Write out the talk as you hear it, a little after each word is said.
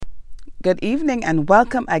Good evening and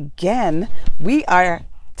welcome again. We are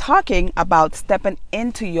talking about stepping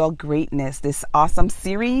into your greatness, this awesome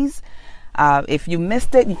series. If you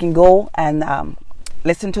missed it, you can go and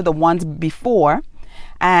listen to the ones before.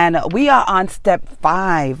 And we are on step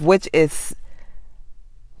 5, which is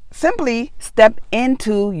simply step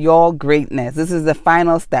into your greatness. This is the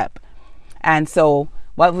final step. And so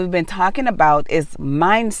what we've been talking about is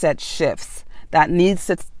mindset shifts that needs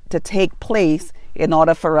to take place in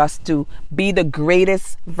order for us to be the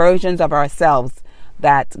greatest versions of ourselves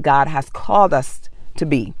that God has called us to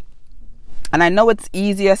be. And I know it's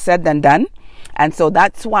easier said than done. And so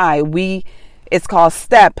that's why it's called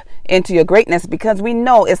Step into Your Greatness, because we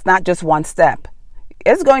know it's not just one step.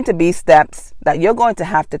 It's going to be steps that you're going to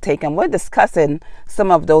have to take. And we're discussing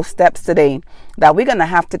some of those steps today that we're going to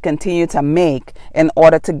have to continue to make in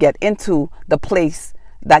order to get into the place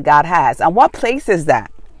that God has. And what place is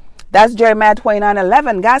that? That's Jeremiah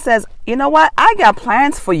 29:11. God says, you know what? I got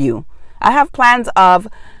plans for you. I have plans of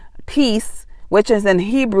peace, which is in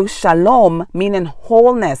Hebrew shalom, meaning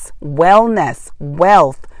wholeness, wellness,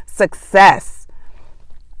 wealth, success.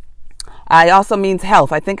 It also means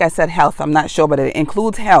health. I think I said health. I'm not sure, but it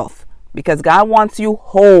includes health because God wants you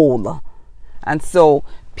whole. And so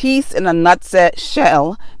peace in a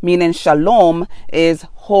nutshell, meaning shalom, is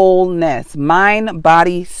wholeness, mind,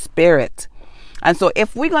 body, spirit. And so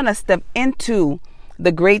if we're going to step into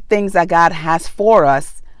the great things that God has for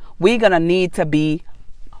us, we're going to need to be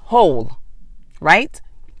whole, right?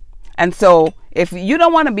 And so if you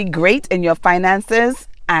don't want to be great in your finances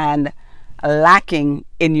and lacking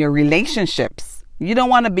in your relationships, you don't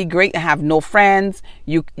want to be great and have no friends,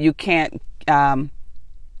 you can't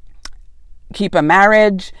keep a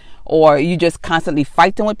marriage, or you just constantly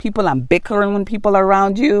fighting with people and bickering with people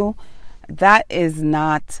around you, that is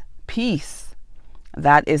not peace.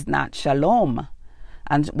 That is not shalom.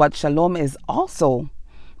 And what shalom is also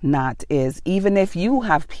not is, even if you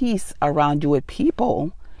have peace around you with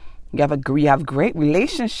people, you have great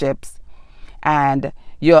relationships, and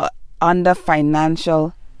you're under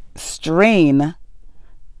financial strain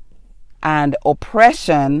and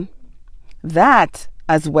oppression, that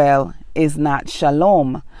as well is not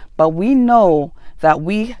shalom. But we know that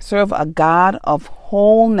we serve a God of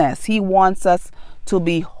wholeness. He wants us to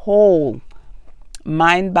be whole.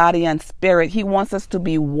 Mind, body, and spirit. He wants us to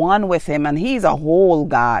be one with him, and he's a whole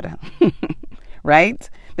God, right?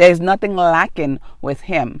 There's nothing lacking with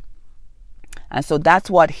him. And so that's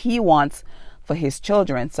what he wants for his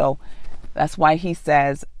children. So that's why he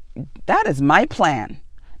says, that is my plan.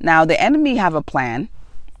 Now, the enemy have a plan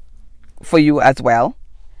for you as well.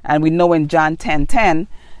 And we know in John 10:10,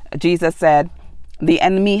 Jesus said, the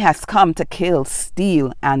enemy has come to kill,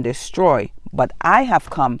 steal, and destroy. But I have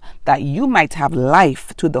come that you might have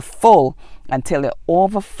life to the full until it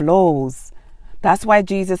overflows. That's why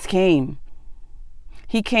Jesus came.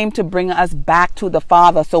 He came to bring us back to the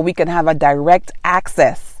Father so we can have a direct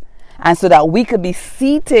access and so that we could be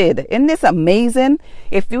seated. Isn't this amazing?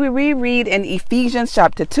 If you reread in Ephesians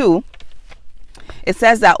chapter 2, it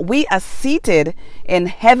says that we are seated in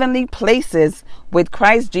heavenly places with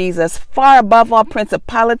Christ Jesus, far above all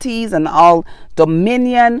principalities and all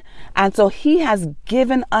dominion. And so he has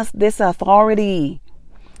given us this authority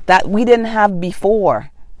that we didn't have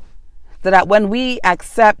before. So that when we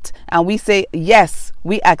accept and we say, yes,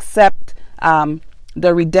 we accept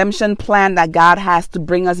the redemption plan that God has to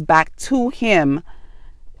bring us back to him,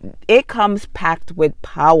 it comes packed with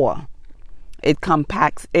power. It comes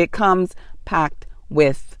packed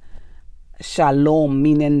with shalom,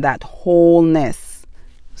 meaning that wholeness.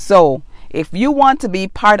 So if you want to be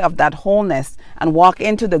part of that wholeness and walk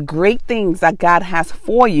into the great things that God has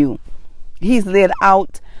for you, he's laid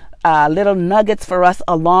out little nuggets for us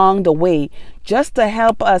along the way just to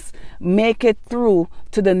help us make it through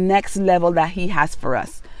to the next level that he has for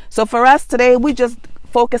us. So for us today, we just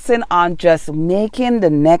focusing on just making the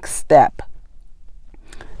next step.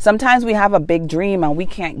 Sometimes we have a big dream and we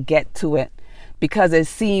can't get to it because it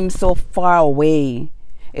seems so far away.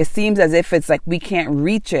 It seems as if it's like we can't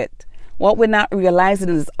reach it. What we're not realizing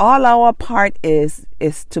is all our part is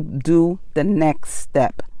to do the next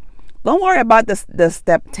step. Don't worry about the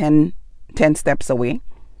step 10 steps away.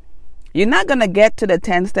 You're not going to get to the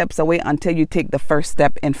 10 steps away until you take the first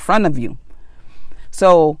step in front of you.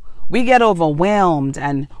 So we get overwhelmed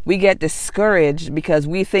and we get discouraged because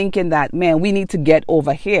we're thinking that, man, we need to get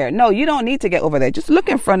over here. No, you don't need to get over there. Just look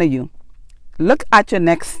in front of you. Look at your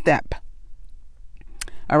next step.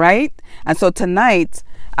 All right. And so tonight,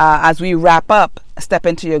 as we wrap up, step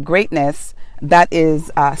into your greatness, that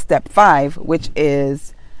is step 5, which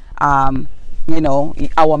is, our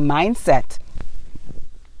mindset.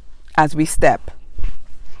 as we step.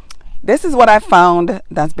 This is what I found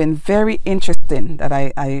that's been very interesting that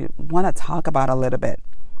I want to talk about a little bit.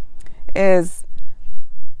 It's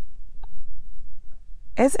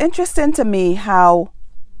interesting to me how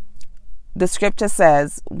the scripture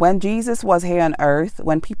says when Jesus was here on earth,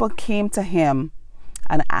 when people came to him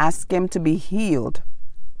and asked him to be healed,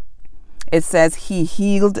 it says he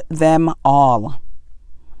healed them all.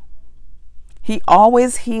 He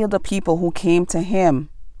always healed the people who came to him.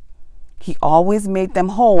 He always made them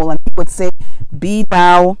whole, and he would say, be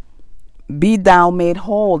thou made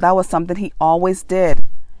whole. That was something he always did.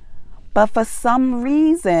 But for some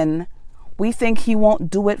reason, we think he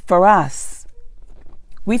won't do it for us.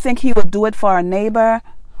 We think he will do it for our neighbor.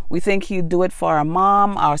 We think he'll do it for our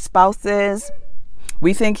mom, our spouses.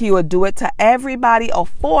 We think he will do it to everybody or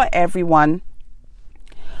for everyone.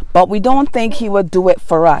 But we don't think he will do it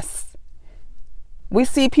for us. We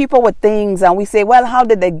see people with things and we say, well, how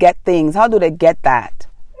did they get things? How do they get that?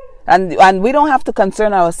 And we don't have to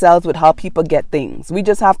concern ourselves with how people get things. We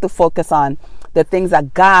just have to focus on the things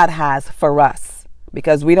that God has for us,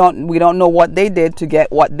 because we don't know what they did to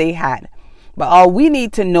get what they had. But all we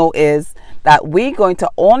need to know is that we're going to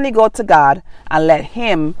only go to God and let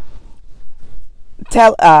him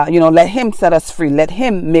let him set us free. Let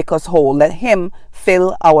him make us whole. Let him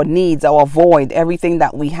fill our needs, our void, everything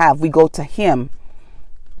that we have. We go to him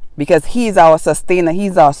because he's our sustainer.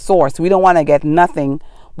 He's our source. We don't want to get nothing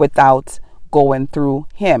without going through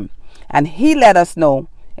him. And he let us know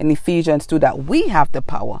in Ephesians 2 that we have the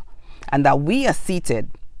power and that we are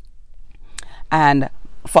seated. And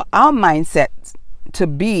for our mindset to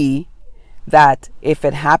be that if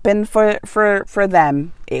it happened for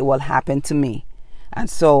them, it will happen to me. And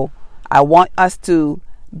so I want us to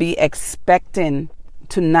be expecting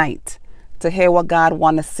tonight to hear what God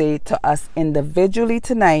wants to say to us individually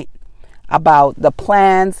tonight about the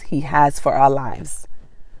plans he has for our lives.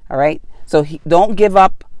 All right. So don't give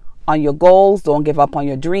up on your goals. Don't give up on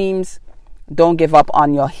your dreams. Don't give up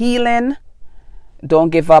on your healing. Don't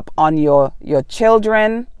give up on your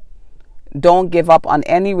children. Don't give up on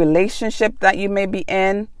any relationship that you may be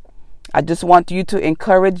in. I just want you to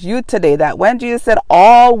encourage you today that when Jesus said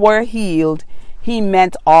all were healed, he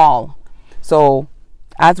meant all. So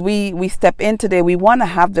as we step in today, we want to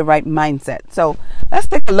have the right mindset. So let's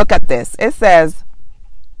take a look at this. It says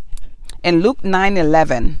in Luke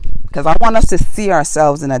 9:11, because I want us to see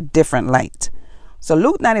ourselves in a different light. So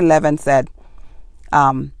Luke 9:11 said,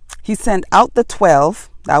 he sent out the 12.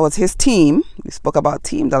 That was his team. We spoke about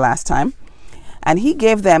team the last time. And he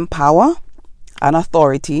gave them power and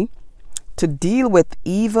authority to deal with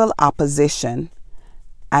evil opposition.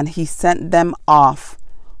 And he sent them off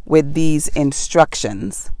with these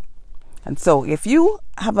instructions. And so if you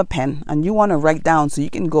have a pen and you want to write down so you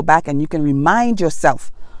can go back and you can remind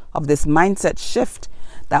yourself of this mindset shift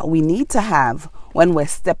that we need to have when we're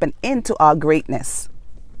stepping into our greatness,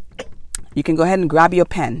 you can go ahead and grab your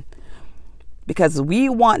pen, because we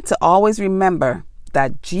want to always remember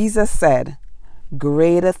that Jesus said,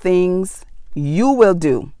 greater things you will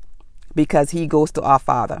do, because he goes to our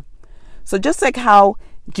Father. So just like how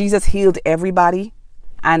Jesus healed everybody,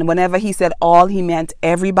 and whenever he said all, he meant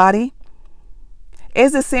everybody,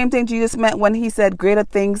 it's the same thing Jesus meant when he said greater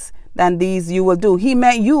things than these you will do. He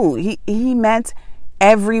meant you. He meant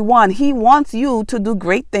everyone. He wants you to do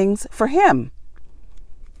great things for him.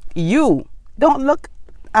 You. Don't look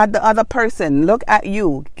at the other person. Look at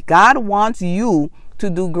you. God wants you to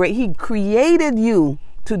do great. He created you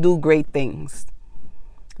to do great things.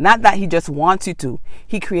 Not that he just wants you to.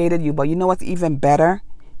 He created you. But you know what's even better?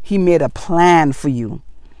 He made a plan for you.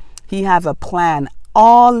 He has a plan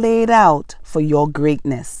all laid out for your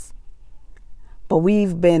greatness. But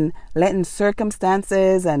we've been letting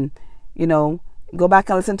circumstances and, go back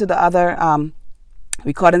and listen to the other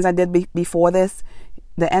recordings I did before this.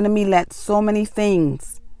 The enemy let so many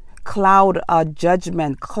things cloud our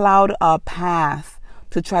judgment, cloud our path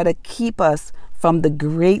to try to keep us from the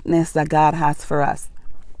greatness that God has for us.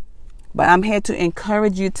 But I'm here to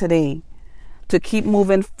encourage you today to keep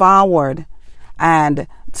moving forward and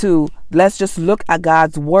let's just look at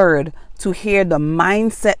God's word to hear the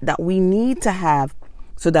mindset that we need to have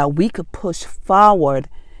so that we could push forward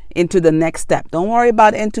into the next step. Don't worry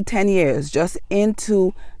about into 10 years, just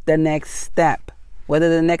into the next step. Whether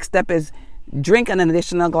the next step is drink an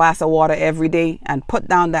additional glass of water every day and put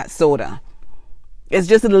down that soda. It's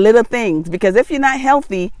just the little things, because if you're not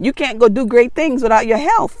healthy, you can't go do great things without your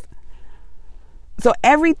health. So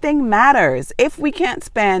everything matters. If we can't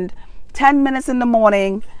spend 10 minutes in the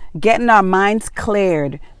morning getting our minds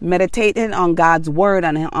cleared, meditating on God's word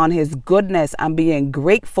and on his goodness and being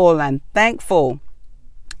grateful and thankful,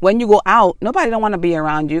 When you go out, nobody don't want to be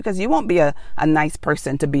around you because you won't be a nice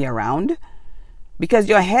person to be around, because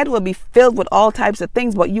your head will be filled with all types of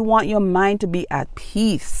things, but you want your mind to be at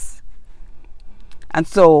peace. And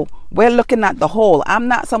so we're looking at the whole. I'm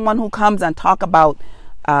not someone who comes and talk about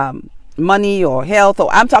money or health, or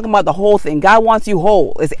I'm talking about the whole thing. God wants you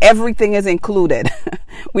whole. Everything is included.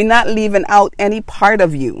 We're not leaving out any part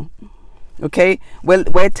of you. Okay,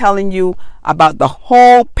 we're telling you about the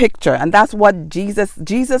whole picture, and that's what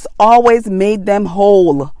Jesus always made them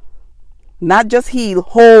whole, not just heal,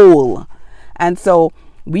 whole. And so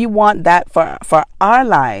we want that for our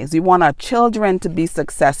lives. We want our children to be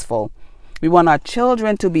successful. We want our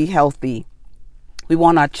children to be healthy. We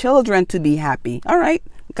want our children to be happy. All right,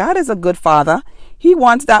 God is a good father. He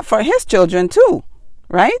wants that for his children too,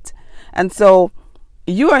 right? And so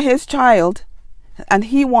you are his child, and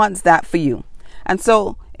he wants that for you. And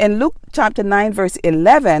so in Luke chapter 9, verse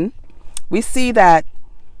 11, we see that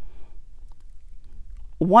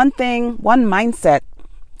one mindset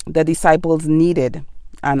the disciples needed,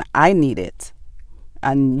 and I need it,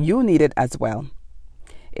 and you need it as well,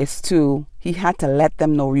 he had to let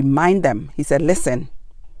them know, remind them. He said, listen,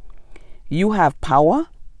 you have power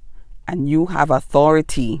and you have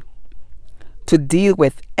authority to deal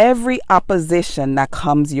with every opposition that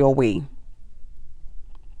comes your way.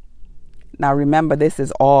 Now remember, this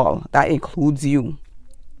is all. That includes you.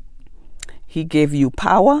 He gave you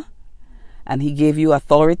power and he gave you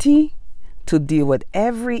authority to deal with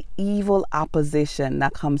every evil opposition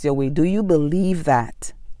that comes your way. Do you believe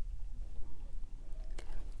that?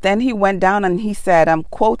 Then he went down and he said, I'm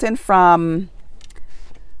quoting from,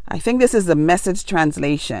 I think this is the Message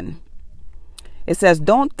translation. It says,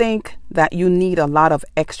 don't think that you need a lot of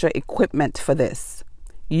extra equipment for this.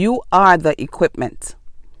 You are the equipment.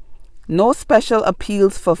 No special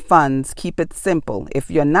appeals for funds. Keep it simple. If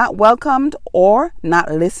you're not welcomed or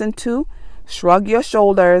not listened to, shrug your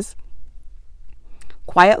shoulders,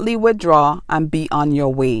 quietly withdraw, and be on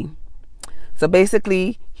your way. So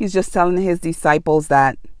basically, he's just telling his disciples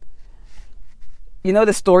that, you know,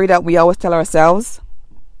 the story that we always tell ourselves?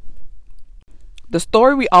 The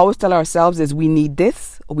story we always tell ourselves is we need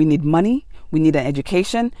this, we need money, we need an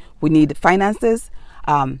education, we need finances,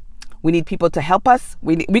 we need people to help us.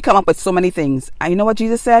 We come up with so many things. And you know what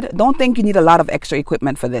Jesus said? Don't think you need a lot of extra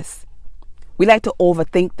equipment for this. We like to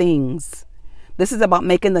overthink things. This is about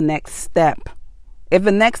making the next step. If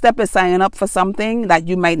the next step is signing up for something that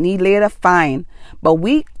you might need later, fine. But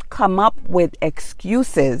we come up with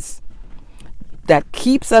excuses that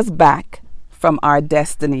keeps us back from our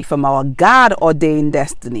destiny, from our God-ordained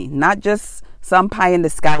destiny, not just some pie in the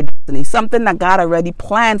sky destiny, something that God already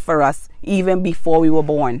planned for us even before we were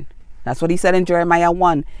born. That's what he said in Jeremiah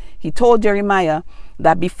 1. He told Jeremiah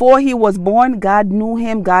that before he was born, God knew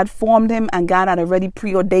him, God formed him, and God had already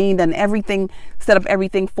preordained and everything, set up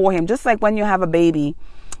everything for him. Just like when you have a baby.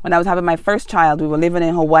 When I was having my first child, we were living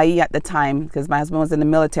in Hawaii at the time because my husband was in the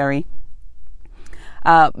military.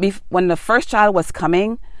 When the first child was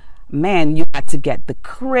coming, man, you had to get the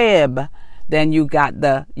crib. Then you got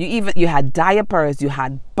you had diapers, you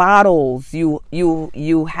had bottles,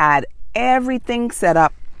 you had everything set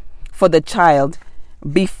up for the child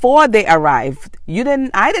before they arrived.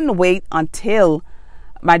 I didn't wait until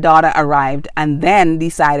my daughter arrived and then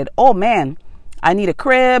decided, oh man, I need a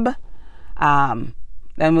crib.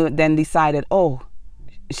 Then decided, oh,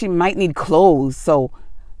 she might need clothes. So,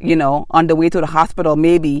 on the way to the hospital,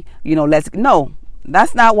 maybe, no,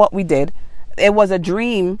 that's not what we did. It was a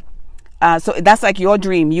dream. So that's like your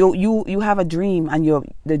dream. You have a dream and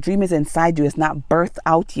the dream is inside you. It's not birthed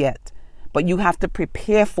out yet, but you have to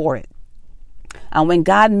prepare for it. And when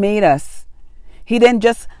God made us, he didn't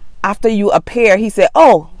just, after you appear, he said,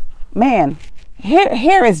 oh man,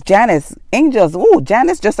 here is Janice. Angels. Ooh,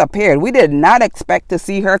 Janice just appeared. We did not expect to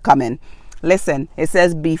see her coming. Listen, it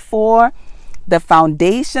says before the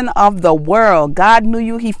foundation of the world, God knew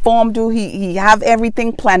you. He formed you. He have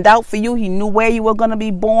everything planned out for you. He knew where you were going to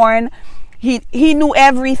be born. He knew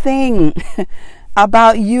everything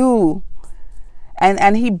about you.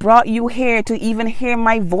 And he brought you here to even hear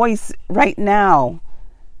my voice right now,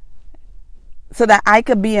 so that I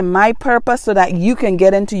could be in my purpose, so that you can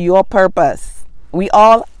get into your purpose. We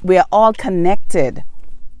are all connected.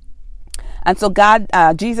 And so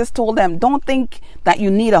Jesus told them, don't think that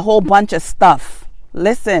you need a whole bunch of stuff.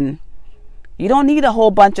 Listen, you don't need a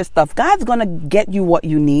whole bunch of stuff. God's going to get you what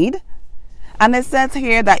you need. And it says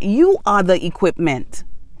here that you are the equipment.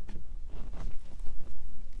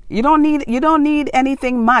 You don't need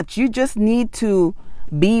anything much. You just need to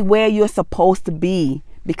be where you're supposed to be,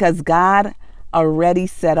 because God already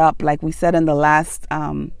set up, like we said in the last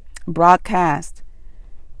broadcast,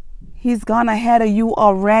 He's gone ahead of you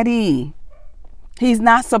already. He's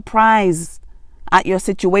not surprised at your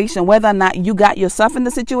situation, whether or not you got yourself in the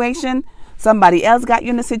situation, somebody else got you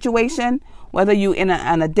in the situation, whether you in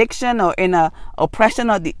an addiction or in a oppression,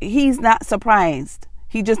 he's not surprised.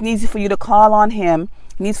 He just needs for you to call on him.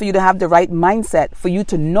 He needs for you to have the right mindset for you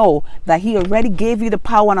to know that he already gave you the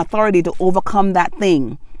power and authority to overcome that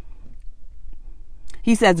thing.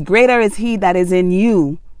 He says, greater is he that is in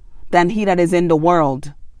you than he that is in the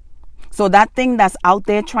world. So that thing that's out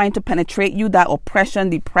there trying to penetrate you, that oppression,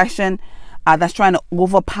 depression, that's trying to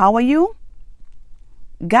overpower you,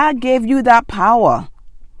 God gave you that power.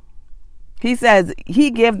 He says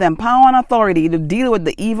he gave them power and authority to deal with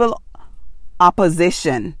the evil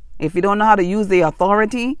opposition. If you don't know how to use the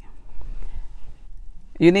authority,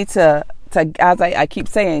 you need to as I keep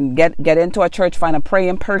saying, get into a church, find a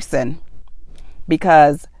praying person.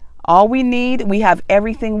 Because all we need, we have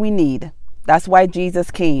everything we need. That's why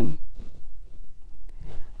Jesus came.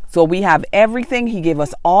 So we have everything. He gave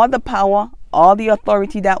us all the power, all the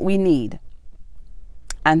authority that we need.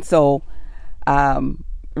 And so,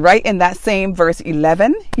 right in that same verse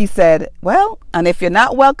 11, he said, well, and if you're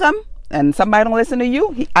not welcome and somebody don't listen to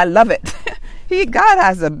you, I love it.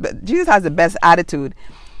 Jesus has the best attitude.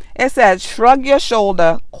 It says, shrug your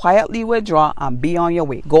shoulder, quietly withdraw, and be on your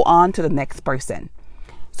way. Go on to the next person.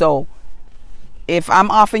 So if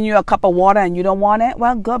I'm offering you a cup of water and you don't want it,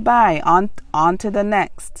 well, goodbye. On to the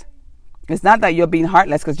next. It's not that you're being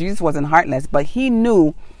heartless, because Jesus wasn't heartless, but he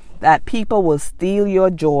knew that people will steal your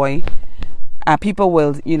joy. People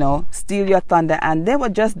will, steal your thunder, and they will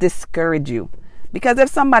just discourage you. Because if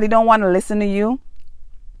somebody don't want to listen to you,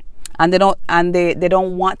 and they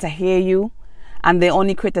don't want to hear you, and they're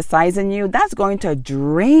only criticizing you, that's going to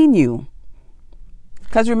drain you.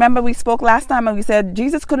 Because remember, we spoke last time and we said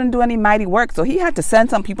Jesus couldn't do any mighty work, so he had to send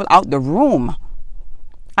some people out the room.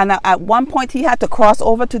 And at one point, he had to cross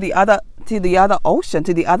over to the other ocean,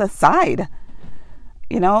 to the other side.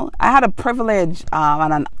 I had a privilege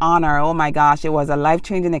and an honor. Oh my gosh, it was a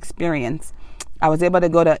life-changing experience. I was able to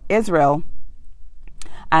go to Israel,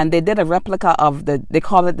 and they did a replica of they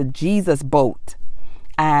call it the Jesus boat.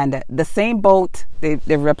 And the same boat, they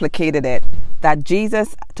replicated it, that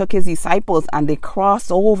Jesus took his disciples and they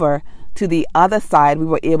crossed over to the other side. We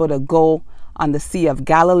were able to go on the Sea of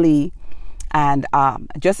Galilee and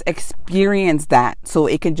just experience that, so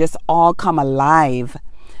it can just all come alive.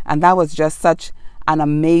 And that was just such an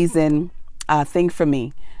amazing thing for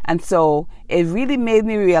me. And so it really made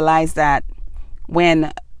me realize that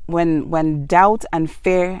when doubt and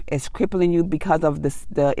fear is crippling you because of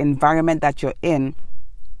the environment that you're in,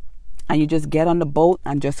 and you just get on the boat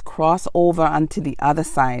and just cross over onto the other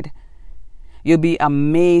side, you'll be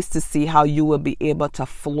amazed to see how you will be able to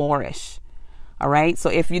flourish. All right. So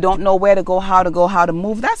if you don't know where to go, how to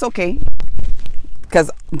move, that's okay.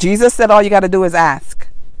 Because Jesus said all you got to do is ask.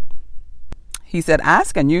 He said,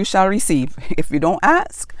 ask and you shall receive. If you don't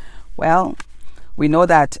ask, well, we know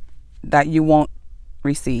that you won't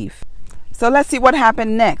receive. So let's see what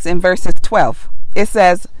happened next in verses 12. It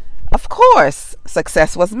says, of course,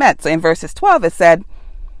 success was met. So in verses 12, it said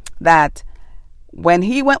that when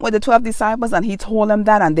he went with the 12 disciples and he told them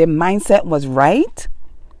that, and their mindset was right,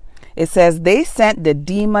 it says they sent the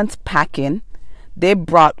demons packing. They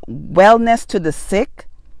brought wellness to the sick,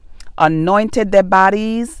 anointed their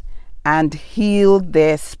bodies, and healed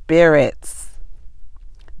their spirits.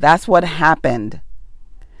 That's what happened.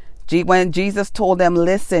 When Jesus told them,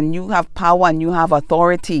 listen, you have power and you have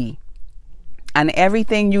authority. And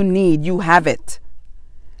everything you need, you have it.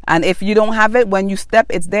 And if you don't have it, when you step,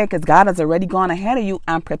 it's there, because God has already gone ahead of you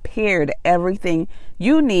and prepared everything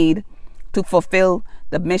you need to fulfill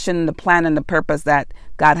the mission, the plan, and the purpose that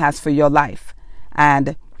God has for your life.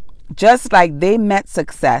 And just like they met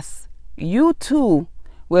success, you too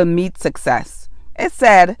will meet success. It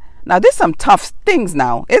said, now there's some tough things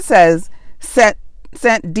now. It says,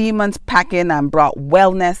 sent demons packing and brought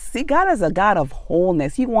wellness. See, God is a God of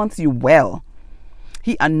wholeness. He wants you well.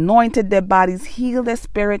 He anointed their bodies, healed their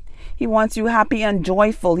spirit. He wants you happy and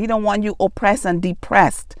joyful. He don't want you oppressed and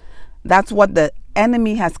depressed. That's what the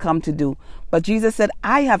enemy has come to do. But Jesus said,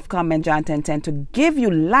 I have come in John 10:10 to give you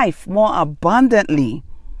life more abundantly.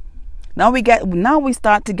 Now we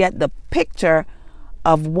start to get the picture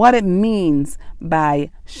of what it means by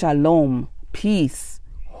shalom, peace,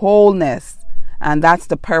 wholeness. And that's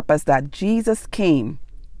the purpose that Jesus came.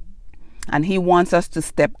 And he wants us to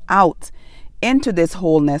step out into this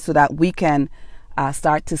wholeness so that we can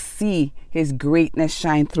start to see his greatness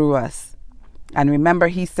shine through us. And remember,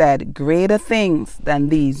 he said, greater things than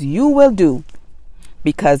these you will do,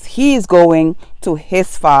 because he is going to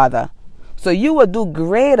his Father. So you will do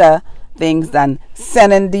greater things than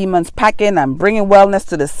sending demons packing and bringing wellness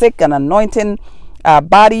to the sick and anointing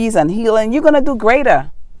bodies and healing. You're going to do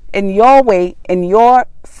greater in your way, in your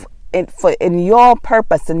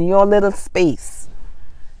purpose, in your little space.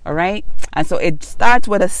 All right. And so it starts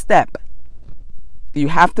with a step. You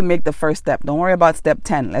have to make the first step. Don't worry about step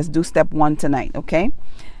 10. Let's do step 1 tonight. Okay.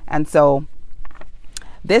 And so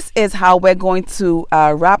this is how we're going to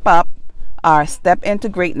wrap up our step into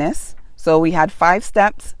greatness. So we had 5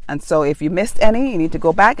 steps. And so if you missed any, you need to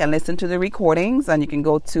go back and listen to the recordings. And you can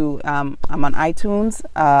go to, I'm on iTunes,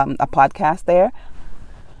 a podcast there.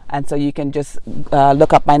 And so you can just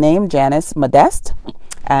look up my name, Janice Modeste.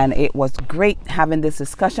 And it was great having this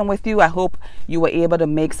discussion with you. I hope you were able to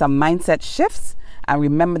make some mindset shifts. And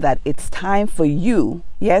remember that it's time for you,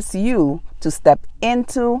 yes, you, to step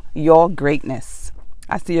into your greatness.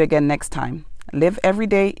 I'll see you again next time. Live every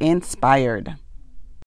day inspired.